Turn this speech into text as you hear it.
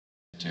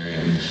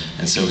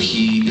And so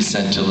he is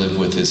sent to live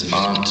with his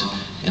aunt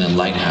in a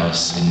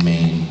lighthouse in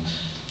Maine.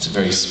 It's a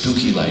very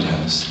spooky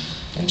lighthouse.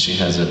 And she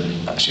has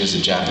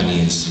a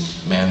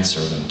Japanese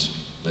manservant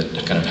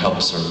that kind of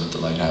helps her with the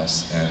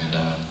lighthouse, and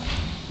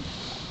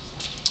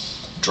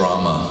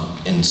drama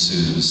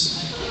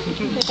ensues.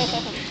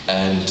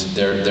 And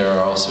there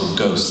are also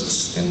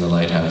ghosts in the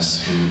lighthouse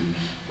who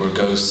were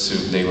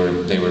they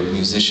were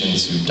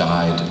musicians who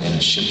died in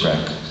a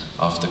shipwreck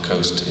off the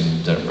coast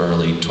in the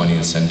early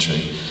 20th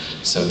century.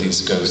 So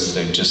these ghosts,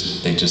 they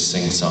just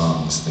sing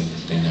songs.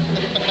 They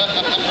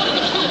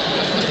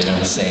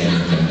don't say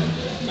anything.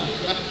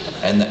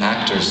 And the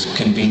actors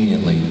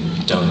conveniently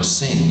don't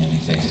sing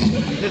anything.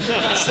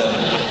 So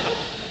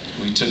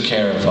we took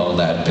care of all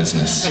that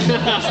business.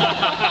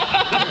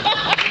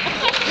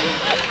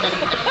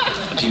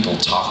 People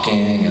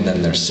talking, and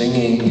then they're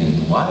singing,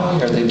 and why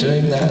are they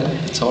doing that?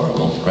 It's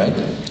horrible, right?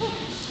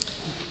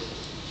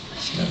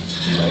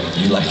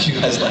 You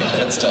guys like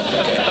that stuff,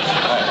 okay? All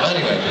right, well,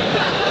 anyway.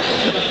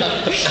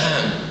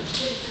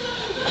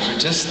 We're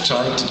just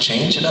trying to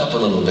change it up a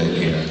little bit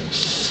here.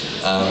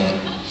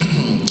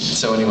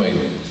 So anyway,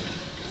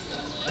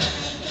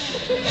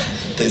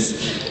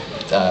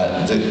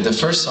 the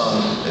first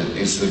song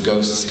is the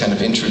ghosts kind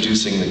of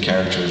introducing the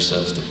characters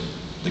of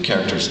the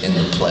characters in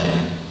the play,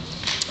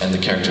 and the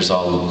characters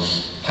all,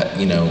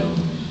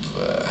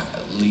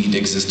 lead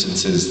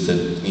existences that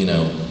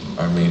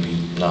are maybe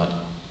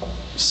not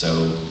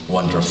so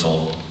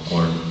wonderful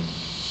or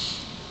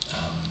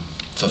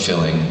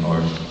fulfilling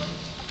or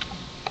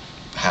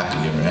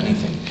happy or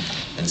anything,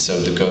 and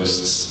so the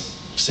ghosts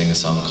sing a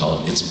song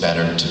called "It's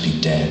Better to Be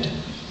Dead."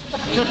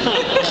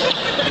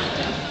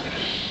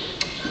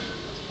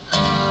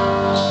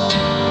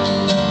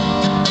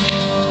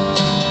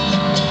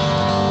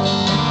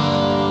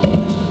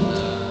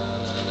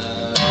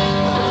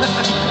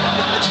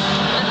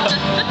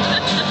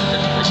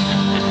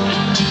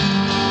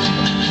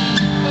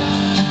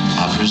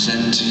 I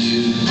present to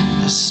you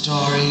a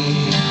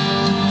story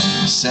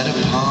set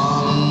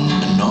upon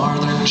a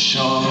northern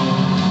shore.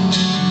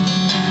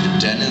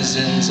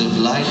 Denizens of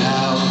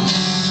lighthouse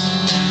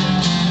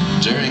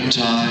during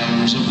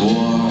times of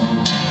war,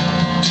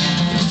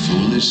 the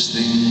foolish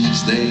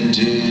things they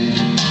did,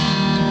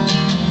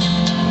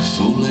 the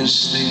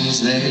foolish things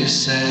they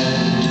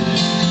said.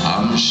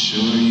 I'm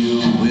sure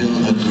you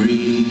will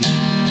agree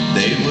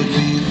they would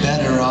be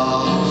better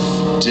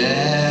off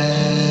dead.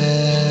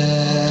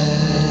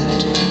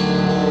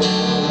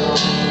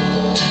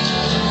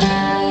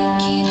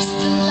 Keeps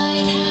the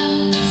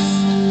lighthouse,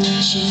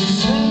 she's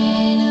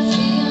afraid of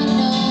the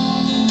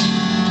unknown.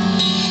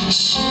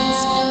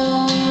 She's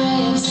no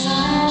ray of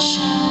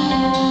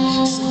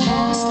sunshine, so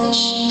mostly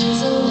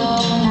she's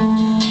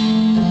alone.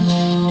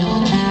 No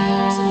one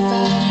cares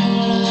about her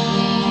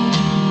longing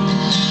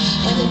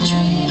or the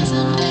dreams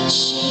on which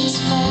she's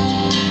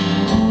fed.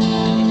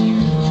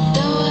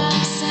 Though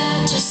I'm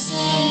sad to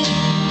say,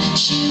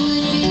 she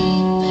would be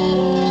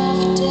better off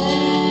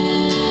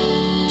dead.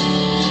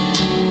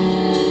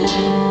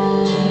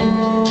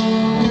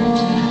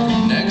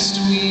 Next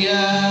we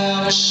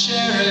have a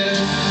sheriff.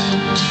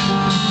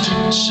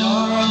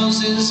 Charles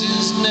is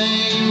his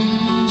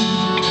name.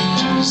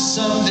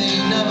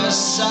 Something of a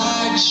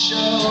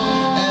sideshow.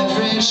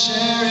 Every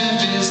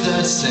sheriff is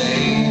the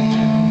same.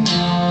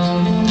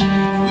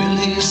 Will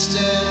he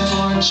stand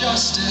for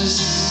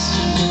justice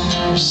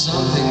or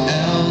something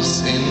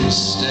else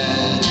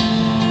instead?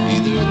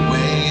 Either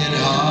way it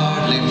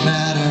hardly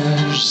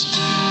matters,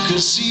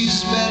 'cause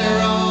he's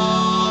better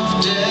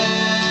off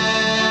dead.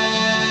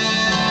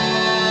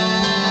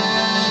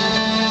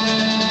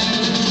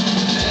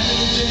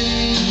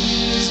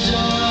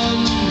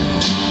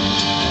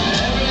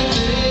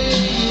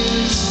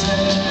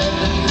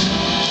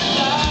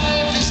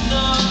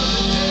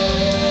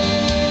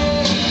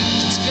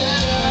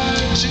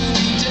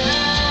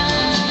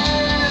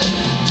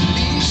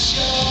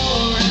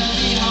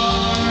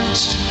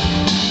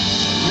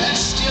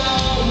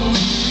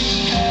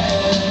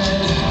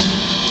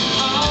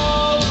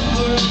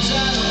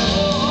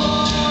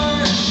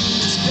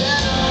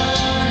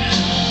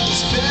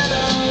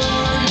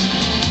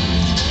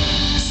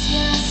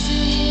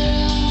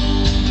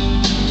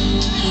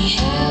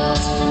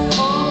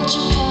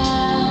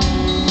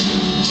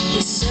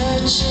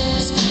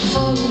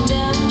 For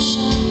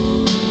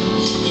redemption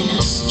in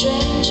a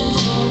strange and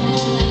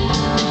foreign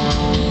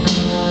land,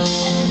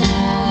 and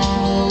now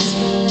he is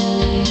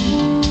willing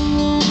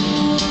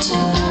to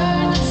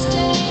earn his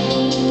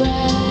daily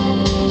bread.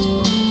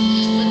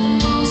 But the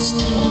most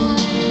that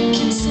one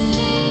can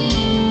say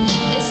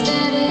is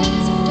that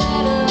it's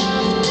better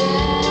off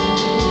dead.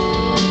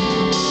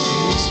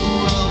 Please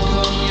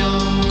welcome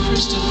young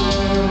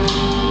Christopher.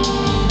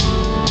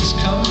 He's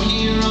come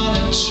here on a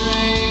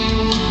train.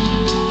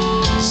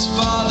 His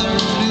father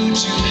flew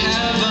to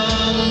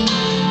heaven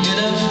in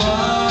a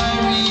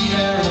fiery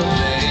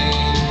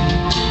aeroplane.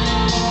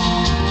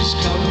 He's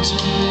come to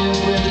live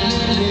with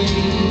Lily.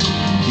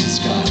 He's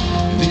got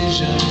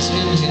visions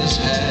in his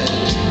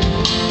head.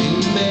 He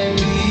may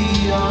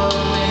be our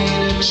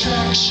main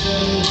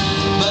attraction,